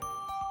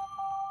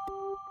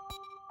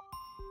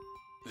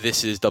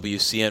This is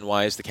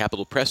WCNY's The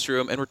Capitol Press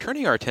Room, and we're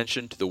turning our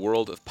attention to the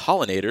world of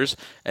pollinators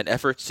and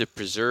efforts to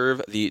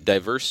preserve the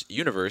diverse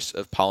universe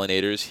of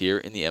pollinators here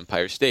in the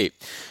Empire State.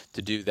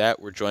 To do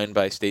that, we're joined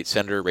by State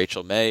Senator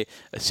Rachel May,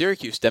 a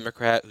Syracuse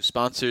Democrat who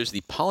sponsors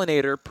the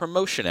Pollinator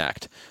Promotion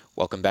Act.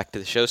 Welcome back to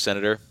the show,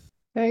 Senator.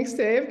 Thanks,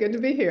 Dave. Good to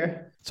be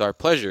here. It's our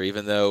pleasure,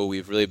 even though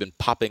we've really been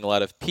popping a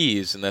lot of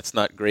peas, and that's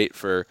not great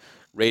for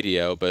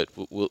radio, but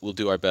we'll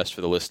do our best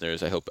for the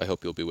listeners. I hope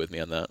you'll be with me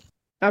on that.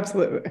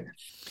 Absolutely.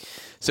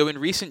 So in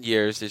recent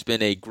years, there's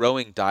been a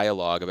growing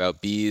dialogue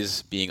about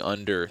bees being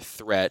under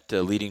threat,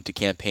 leading to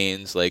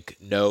campaigns like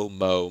No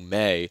Mow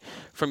May.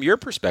 From your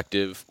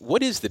perspective,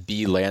 what is the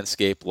bee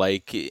landscape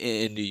like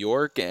in New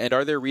York, and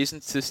are there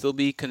reasons to still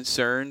be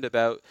concerned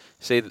about,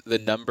 say, the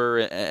number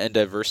and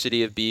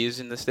diversity of bees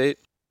in the state?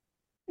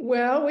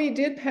 Well, we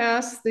did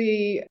pass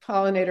the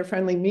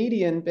pollinator-friendly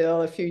median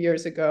bill a few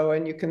years ago,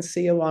 and you can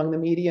see along the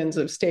medians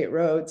of state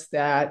roads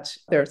that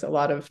there's a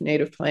lot of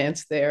native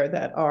plants there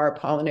that are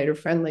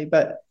pollinator-friendly.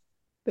 But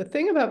the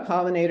thing about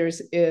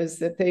pollinators is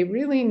that they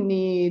really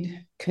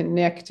need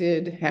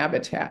connected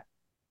habitat.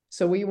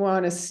 So we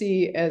want to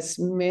see as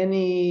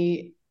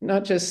many,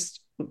 not just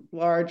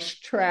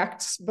large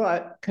tracts,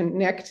 but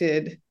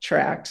connected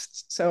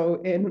tracts.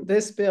 So in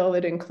this bill,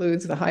 it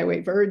includes the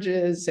highway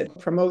verges, it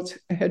promotes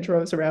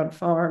hedgerows around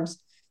farms,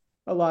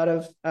 a lot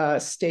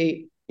of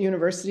state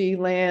university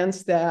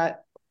lands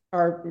that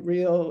have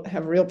real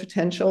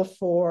potential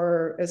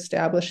for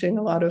establishing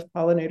a lot of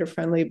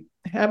pollinator-friendly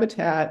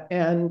habitat.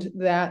 And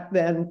that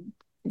then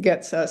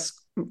gets us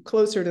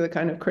closer to the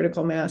kind of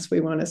critical mass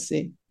we want to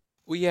see.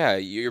 Well, yeah,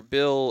 your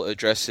bill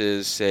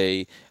addresses,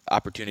 say,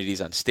 opportunities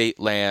on state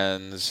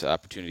lands,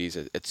 opportunities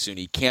at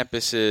SUNY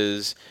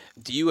campuses.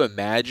 Do you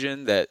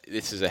imagine that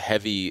this is a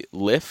heavy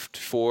lift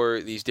for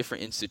these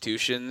different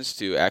institutions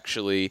to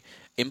actually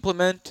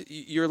implement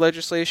your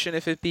legislation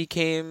if it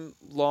became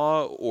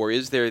law, or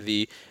is there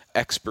the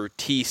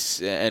expertise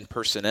and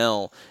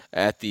personnel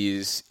at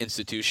these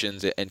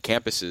institutions and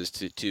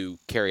campuses to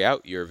carry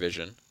out your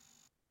vision?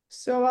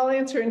 So I'll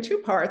answer in two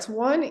parts.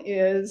 One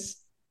is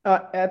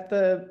at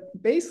the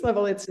base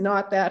level, it's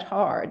not that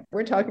hard.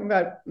 We're talking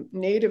about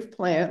native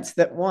plants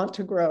that want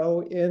to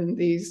grow in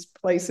these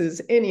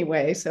places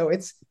anyway. So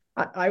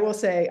I will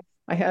say,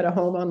 I had a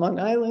home on Long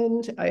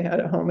Island. I had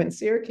a home in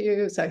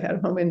Syracuse. I had a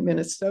home in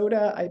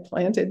Minnesota. I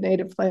planted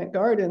native plant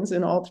gardens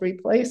in all three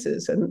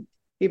places. And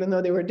even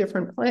though they were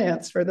different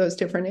plants for those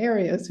different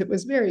areas, it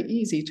was very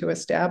easy to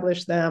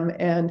establish them.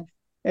 And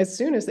as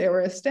soon as they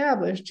were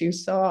established, you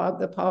saw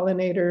the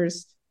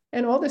pollinators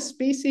and all the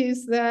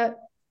species that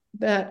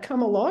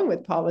come along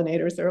with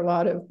pollinators. There are a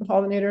lot of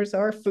pollinators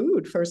are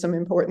food for some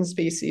important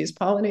species.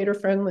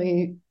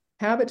 Pollinator-friendly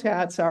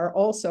habitats are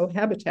also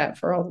habitat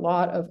for a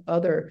lot of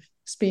other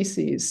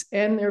species,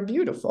 and they're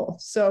beautiful.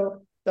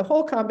 So the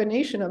whole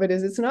combination of it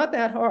is it's not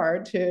that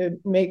hard to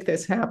make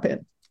this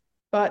happen.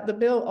 But the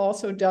bill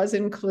also does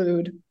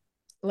include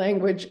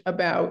language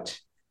about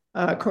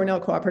Cornell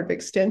Cooperative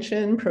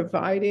Extension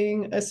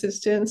providing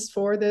assistance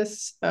for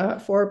this,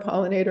 for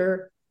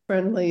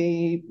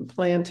pollinator-friendly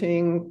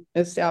planting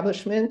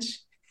establishment.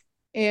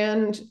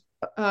 And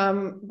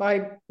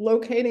by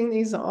locating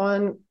these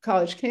on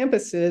college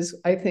campuses,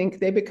 I think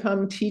they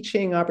become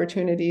teaching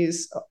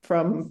opportunities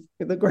from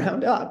the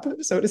ground up,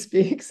 so to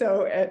speak.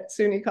 So at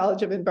SUNY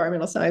College of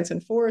Environmental Science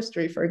and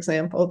Forestry, for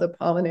example,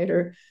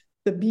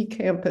 the Bee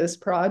Campus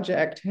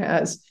project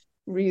has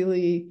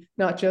really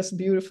not just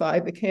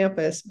beautified the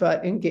campus,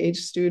 but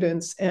engaged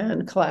students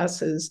and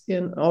classes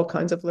in all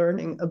kinds of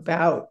learning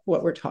about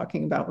what we're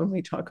talking about when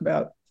we talk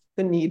about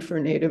the need for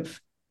native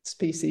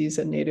species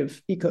and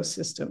native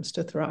ecosystems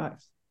to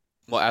thrive.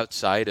 Well,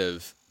 outside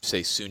of,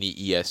 say, SUNY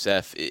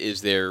ESF,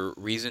 is there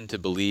reason to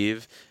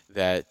believe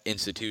that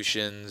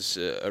institutions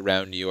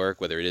around New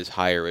York, whether it is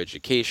higher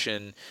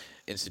education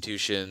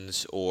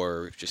institutions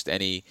or just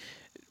any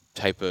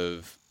type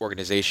of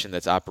organization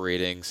that's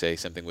operating, say,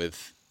 something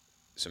with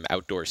some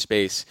outdoor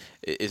space,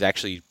 is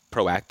actually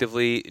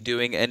proactively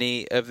doing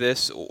any of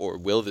this, or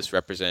will this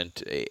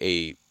represent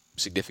a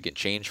significant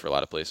change for a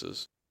lot of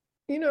places?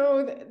 You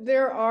know,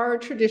 there are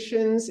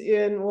traditions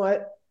in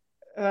what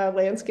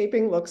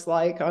landscaping looks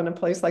like on a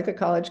place like a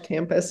college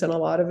campus, and a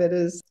lot of it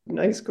is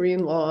nice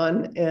green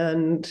lawn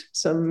and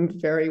some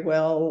very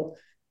well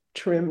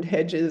trimmed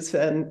hedges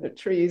and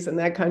trees and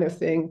that kind of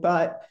thing.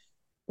 But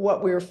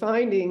what we're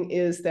finding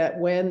is that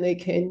when they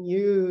can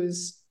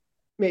use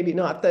maybe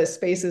not the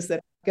spaces that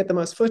get the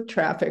most foot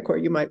traffic or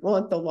you might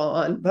want the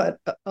lawn, but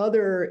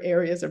other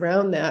areas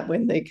around that,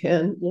 when they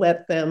can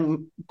let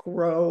them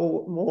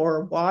grow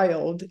more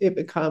wild, it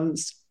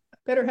becomes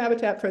better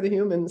habitat for the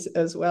humans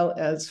as well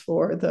as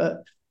for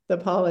the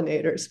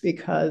pollinators,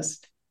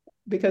 because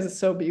it's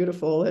so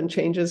beautiful and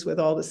changes with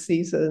all the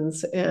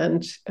seasons,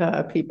 and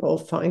people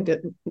find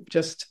it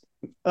just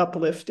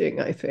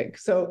uplifting, I think.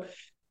 So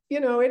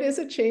it is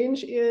a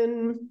change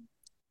in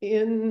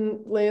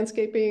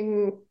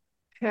landscaping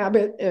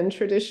habit and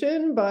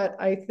tradition, but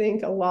I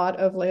think a lot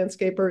of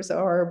landscapers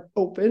are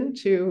open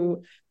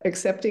to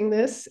accepting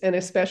this, and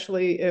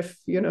especially if,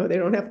 they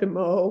don't have to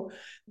mow,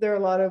 there are a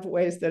lot of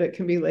ways that it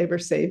can be labor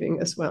saving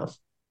as well.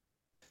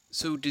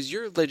 So, does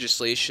your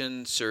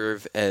legislation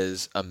serve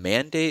as a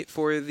mandate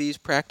for these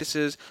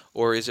practices,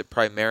 or is it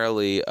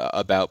primarily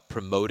about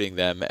promoting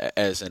them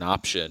as an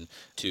option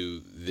to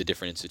the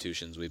different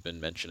institutions we've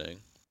been mentioning?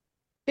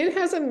 It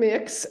has a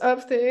mix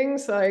of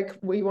things. Like,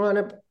 we want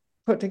to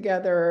put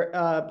together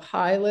a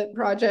pilot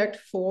project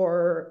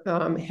for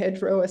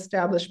hedgerow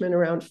establishment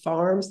around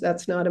farms.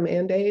 That's not a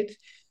mandate.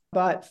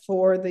 But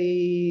for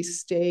the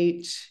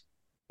state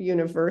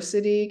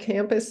university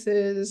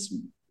campuses,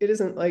 it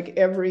isn't like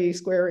every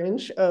square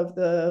inch of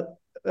the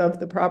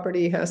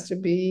property has to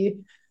be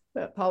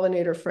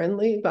pollinator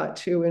friendly, but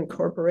to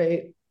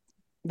incorporate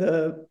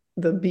the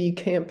bee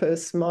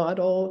campus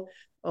model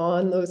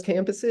on those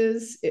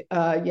campuses,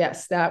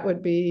 yes, that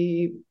would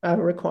be a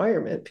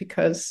requirement,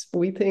 because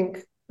we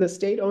think the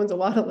state owns a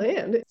lot of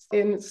land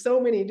in so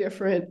many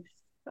different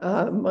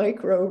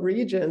micro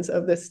regions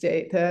of the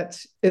state, that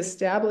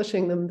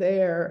establishing them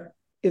there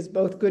is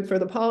both good for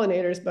the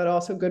pollinators, but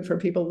also good for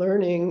people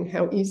learning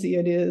how easy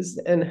it is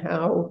and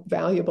how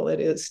valuable it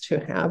is to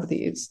have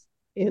these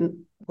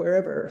in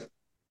wherever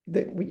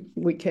that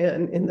we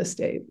can in the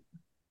state.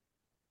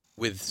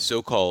 With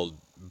so-called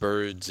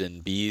birds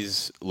and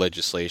bees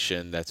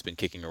legislation that's been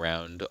kicking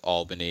around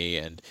Albany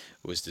and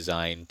was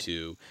designed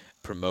to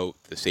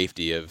promote the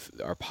safety of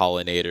our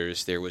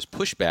pollinators, there was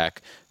pushback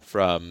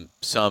from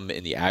some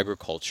in the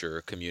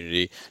agriculture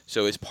community.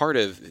 So, as part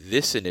of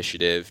this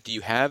initiative, do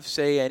you have,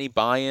 say, any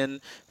buy-in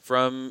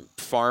from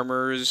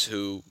farmers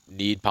who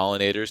need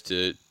pollinators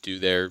to do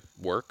their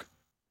work?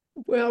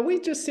 Well, we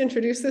just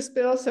introduced this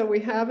bill, so we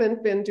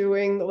haven't been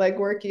doing the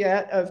legwork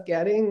yet of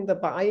getting the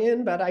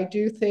buy-in, but I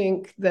do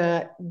think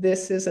that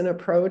this is an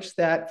approach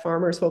that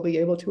farmers will be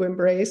able to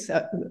embrace.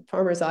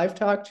 Farmers I've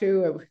talked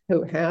to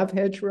who have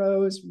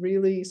hedgerows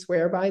really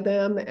swear by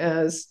them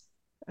as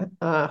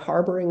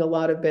harboring a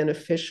lot of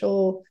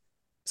beneficial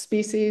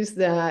species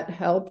that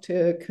help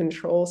to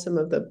control some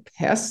of the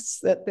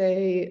pests that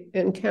they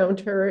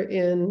encounter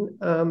in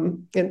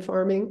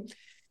farming.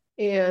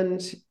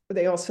 And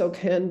they also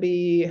can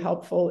be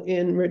helpful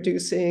in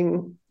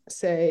reducing,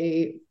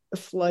 say,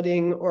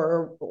 flooding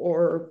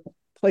or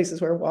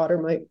places where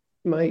water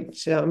might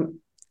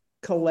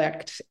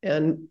collect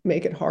and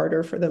make it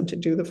harder for them to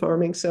do the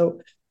farming.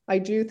 So I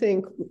do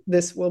think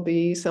this will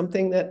be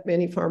something that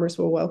many farmers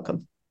will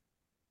welcome.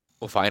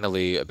 Well,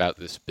 finally, about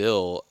this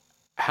bill,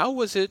 how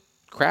was it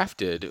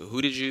crafted?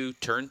 Who did you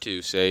turn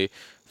to, say,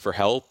 for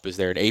help? Is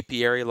there an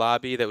apiary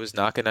lobby that was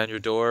knocking on your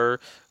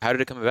door? How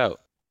did it come about?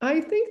 I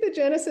think the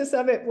genesis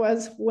of it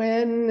was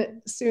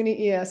when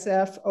SUNY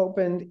ESF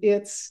opened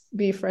its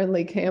Bee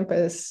Friendly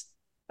Campus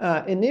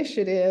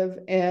initiative,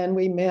 and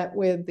we met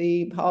with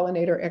the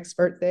pollinator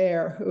expert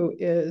there, who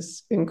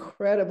is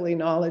incredibly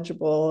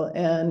knowledgeable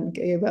and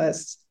gave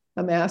us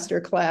a master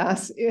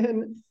class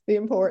in the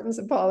importance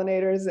of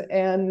pollinators,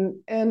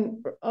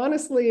 and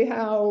honestly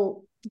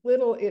how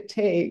little it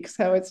takes,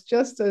 how it's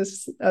just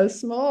a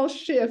small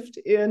shift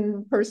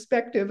in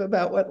perspective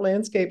about what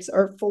landscapes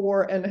are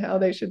for and how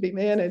they should be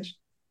managed,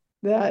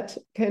 that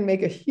can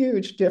make a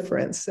huge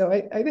difference. So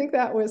I think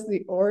that was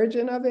the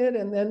origin of it.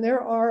 And then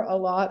there are a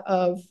lot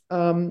of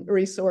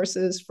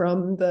resources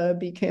from the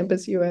Bee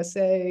Campus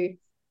USA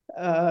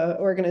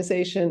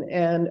organization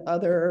and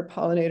other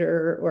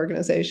pollinator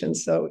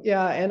organizations. So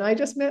yeah, and I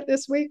just met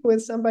this week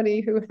with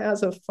somebody who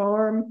has a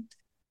farm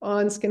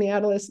on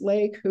Skaneateles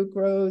Lake who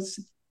grows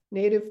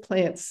native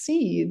plant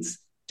seeds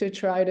to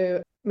try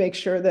to make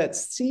sure that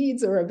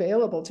seeds are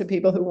available to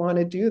people who want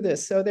to do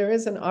this. So there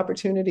is an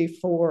opportunity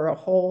for a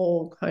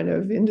whole kind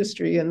of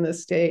industry in the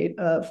state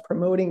of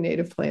promoting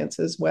native plants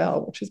as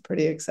well, which is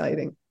pretty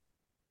exciting.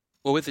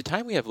 Well, with the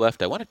time we have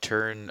left, I want to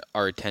turn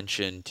our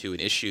attention to an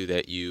issue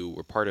that you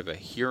were part of a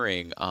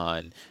hearing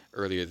on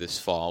earlier this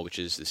fall, which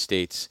is the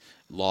state's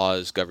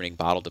laws governing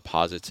bottle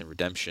deposits and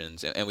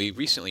redemptions. And we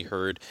recently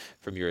heard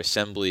from your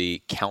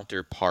Assembly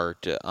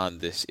counterpart on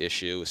this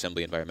issue,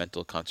 Assembly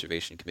Environmental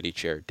Conservation Committee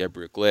Chair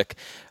Deborah Glick,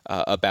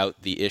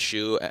 about the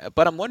issue.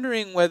 But I'm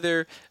wondering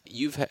whether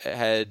you've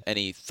had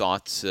any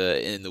thoughts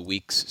in the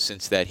weeks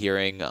since that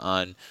hearing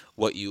on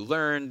what you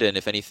learned, and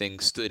if anything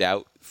stood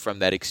out from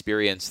that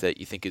experience that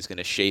you think is going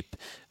to shape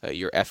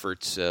your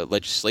efforts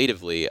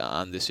legislatively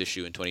on this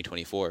issue in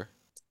 2024.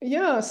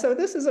 Yeah, so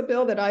this is a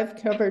bill that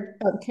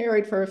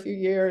carried for a few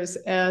years,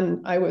 and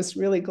I was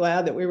really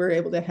glad that we were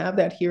able to have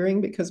that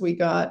hearing because we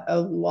got a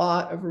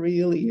lot of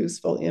really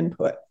useful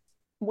input.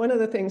 One of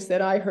the things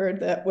that I heard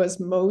that was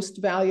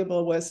most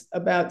valuable was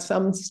about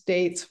some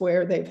states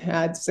where they've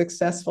had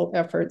successful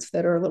efforts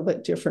that are a little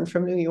bit different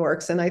from New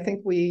York's. And I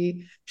think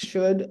we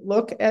should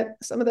look at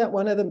some of that.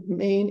 One of the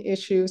main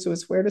issues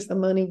was, where does the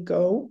money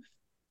go?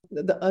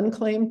 The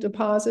unclaimed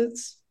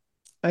deposits.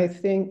 I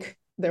think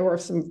there were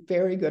some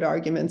very good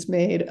arguments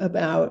made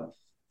about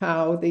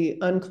how the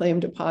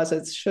unclaimed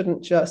deposits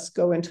shouldn't just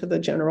go into the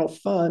general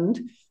fund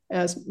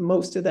as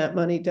most of that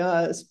money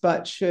does,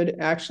 but should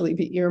actually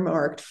be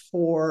earmarked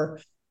for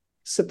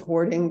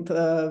supporting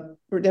the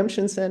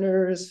redemption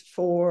centers,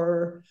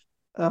 for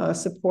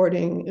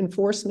supporting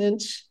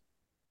enforcement,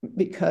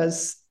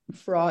 because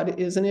fraud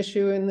is an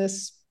issue in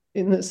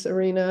this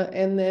arena,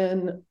 and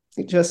then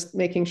just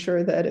making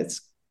sure that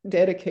it's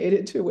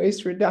dedicated to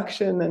waste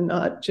reduction and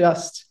not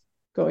just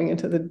going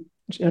into the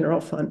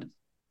general fund.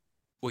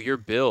 Well, your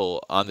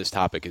bill on this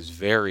topic is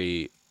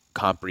very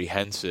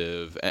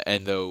comprehensive,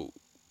 and though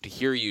to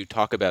hear you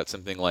talk about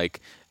something like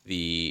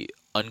the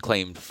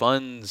unclaimed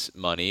funds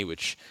money,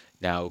 which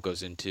now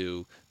goes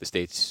into the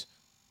state's,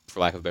 for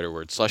lack of a better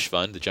word, slush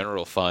fund, the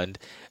general fund,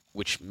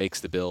 which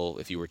makes the bill,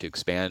 if you were to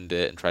expand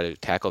it and try to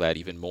tackle that,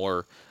 even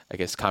more, I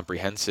guess,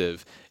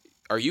 comprehensive.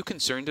 Are you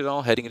concerned at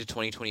all heading into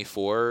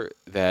 2024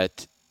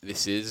 that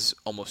this is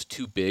almost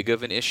too big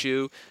of an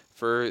issue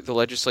for the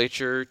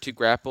legislature to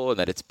grapple, and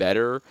that it's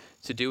better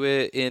to do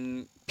it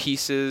in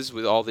pieces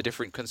with all the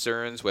different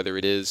concerns, whether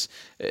it is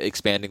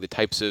expanding the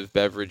types of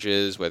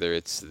beverages, whether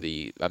it's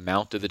the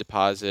amount of the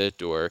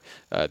deposit, or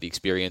the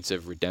experience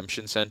of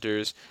redemption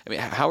centers? I mean,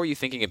 how are you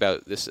thinking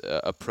about this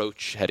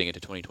approach heading into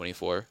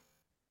 2024?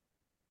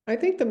 I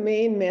think the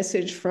main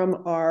message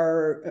from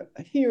our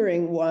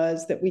hearing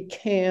was that we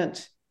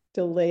can't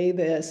delay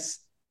this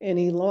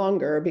any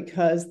longer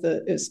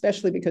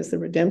especially because the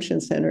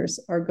redemption centers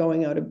are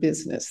going out of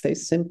business. They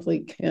simply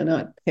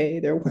cannot pay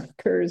their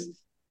workers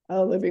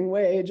a living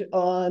wage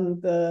on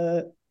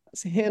the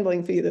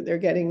handling fee that they're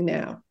getting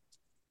now.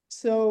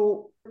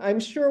 So I'm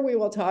sure we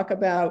will talk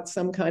about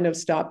some kind of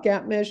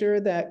stopgap measure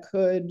that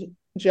could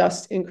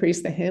just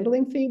increase the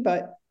handling fee,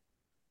 but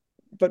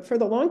for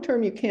the long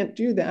term, you can't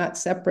do that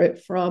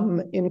separate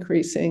from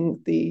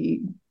increasing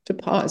the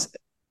deposit.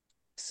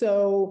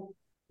 So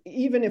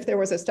even if there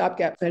was a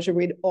stopgap measure,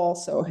 we'd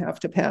also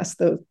have to pass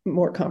the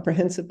more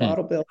comprehensive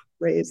bottle bill,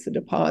 raise the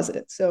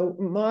deposit. So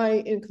my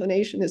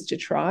inclination is to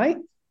try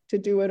to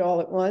do it all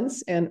at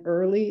once and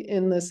early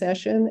in the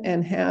session,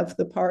 and have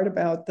the part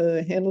about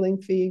the handling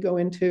fee go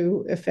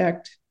into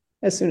effect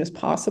as soon as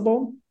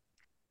possible.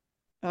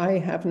 I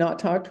have not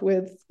talked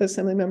with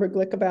Assemblymember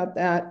Glick about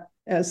that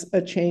as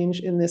a change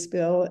in this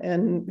bill,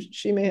 and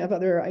she may have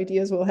other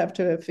ideas. We'll have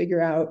to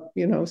figure out,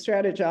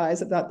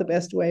 strategize about the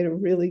best way to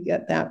really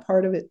get that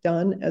part of it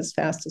done as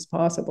fast as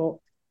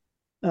possible,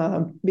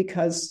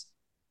 because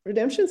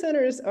redemption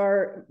centers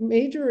are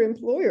major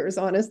employers,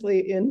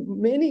 honestly, in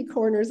many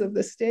corners of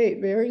the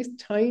state. Very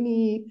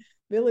tiny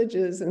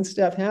villages and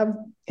stuff have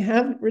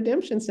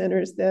redemption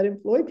centers that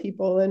employ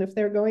people, and if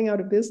they're going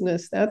out of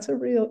business, that's a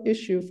real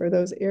issue for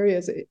those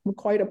areas,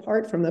 quite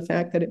apart from the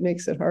fact that it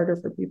makes it harder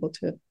for people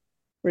to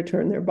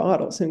return their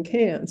bottles and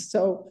cans.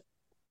 So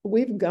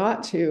we've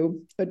got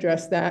to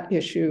address that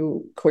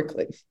issue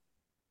quickly.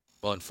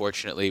 Well,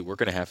 unfortunately, we're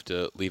going to have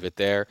to leave it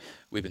there.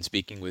 We've been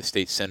speaking with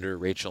State Senator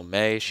Rachel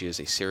May. She is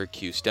a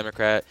Syracuse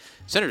Democrat.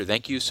 Senator,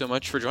 thank you so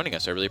much for joining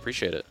us. I really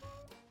appreciate it.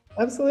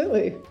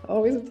 Absolutely.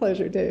 Always a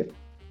pleasure, Dave.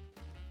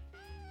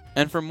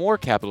 And for more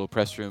Capitol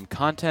Press Room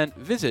content,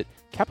 visit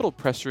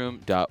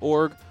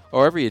capitolpressroom.org or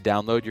wherever you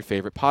download your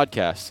favorite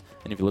podcasts.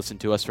 And if you listen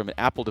to us from an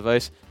Apple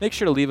device, make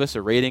sure to leave us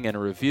a rating and a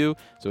review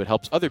so it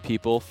helps other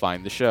people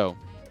find the show.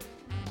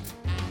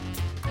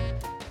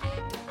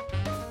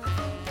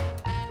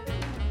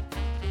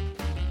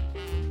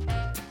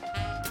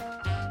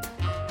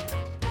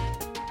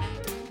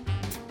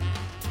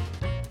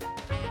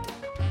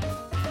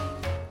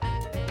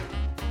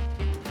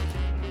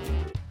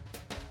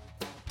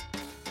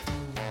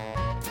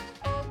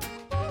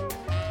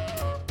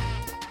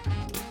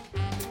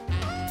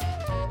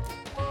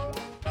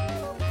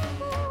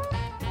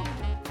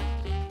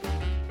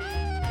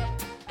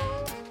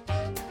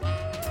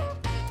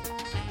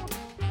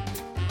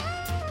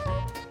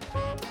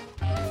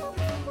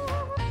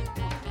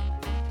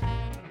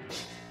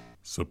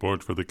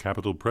 Support for the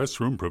Capitol Press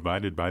Room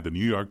provided by the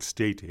New York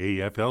State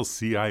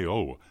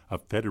AFL-CIO, a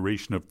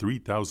federation of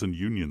 3,000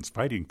 unions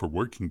fighting for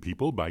working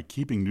people by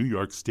keeping New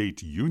York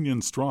State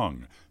union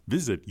strong.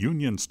 Visit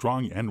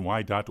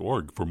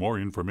unionstrongny.org for more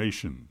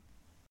information.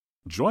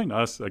 Join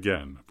us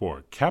again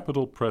for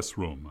Capitol Press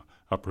Room,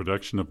 a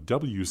production of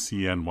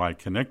WCNY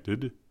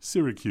Connected,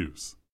 Syracuse.